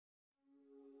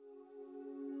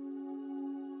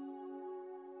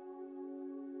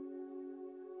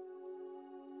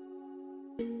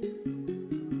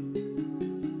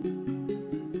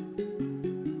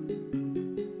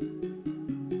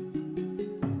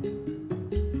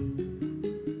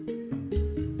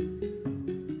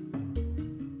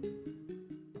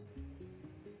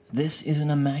This is an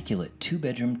immaculate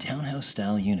two-bedroom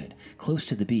townhouse-style unit close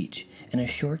to the beach and a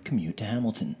short commute to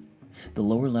Hamilton. The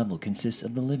lower level consists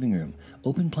of the living room,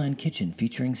 open-plan kitchen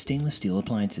featuring stainless steel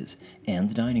appliances, and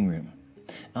the dining room.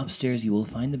 Upstairs you will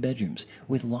find the bedrooms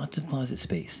with lots of closet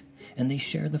space, and they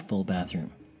share the full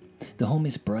bathroom. The home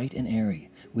is bright and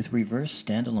airy, with reverse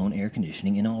standalone air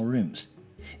conditioning in all rooms.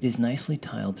 It is nicely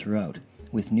tiled throughout,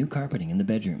 with new carpeting in the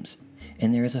bedrooms,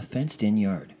 and there is a fenced-in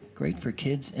yard, great for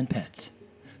kids and pets.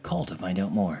 Call to find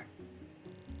out more.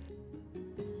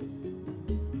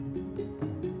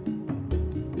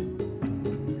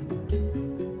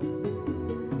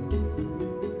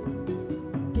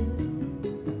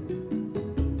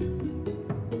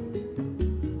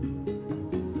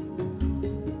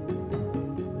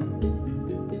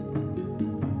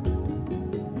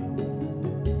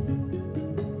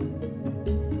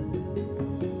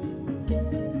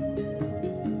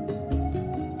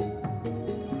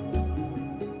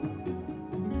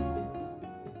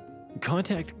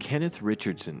 Contact Kenneth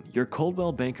Richardson, your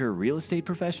Coldwell Banker real estate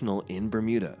professional in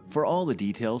Bermuda, for all the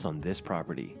details on this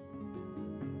property.